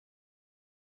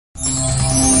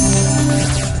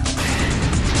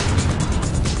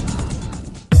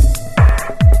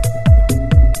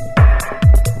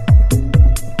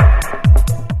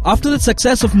After the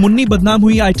success of Munni Badnaam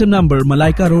Hui item number,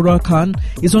 Malaika Arora Khan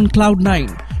is on cloud 9.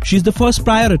 She is the first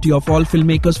priority of all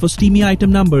filmmakers for steamy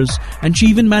item numbers, and she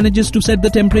even manages to set the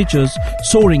temperatures,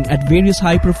 soaring at various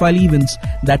high-profile events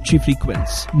that she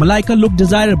frequents. Malaika looked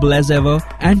desirable as ever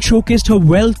and showcased her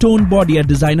well-toned body at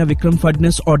designer Vikram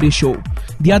Fadnis' Audi show.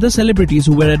 The other celebrities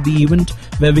who were at the event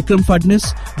were Vikram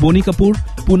Fadnis, Boni Kapoor,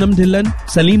 Poonam Dhillon,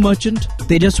 Salim Merchant,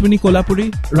 Tejaswini Kolhapuri,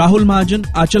 Rahul Mahajan,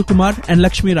 Achal Kumar and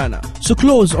Lakshmi Rana. So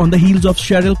close on the heels of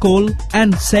Cheryl Cole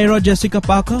and Sarah Jessica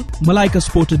Parker, Malaika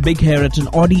sported big hair at an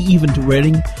Audi event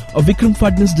wearing a Vikram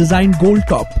Fadnis designed gold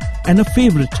top and a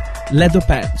favourite leather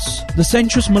pants. The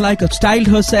sensuous Malaika styled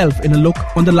herself in a look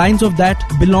on the lines of that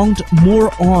belonged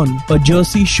more on a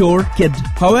Jersey Shore kid.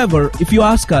 However, if you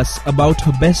ask us about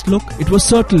her best look, it was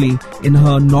certainly in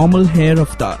her normal hair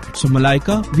avatar. So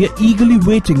Malaika, we are eagerly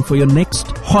waiting for your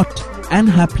next hot and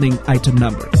happening item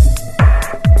number.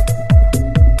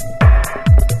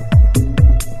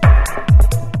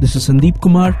 This is Sandeep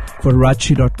Kumar for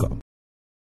Rajshri.com.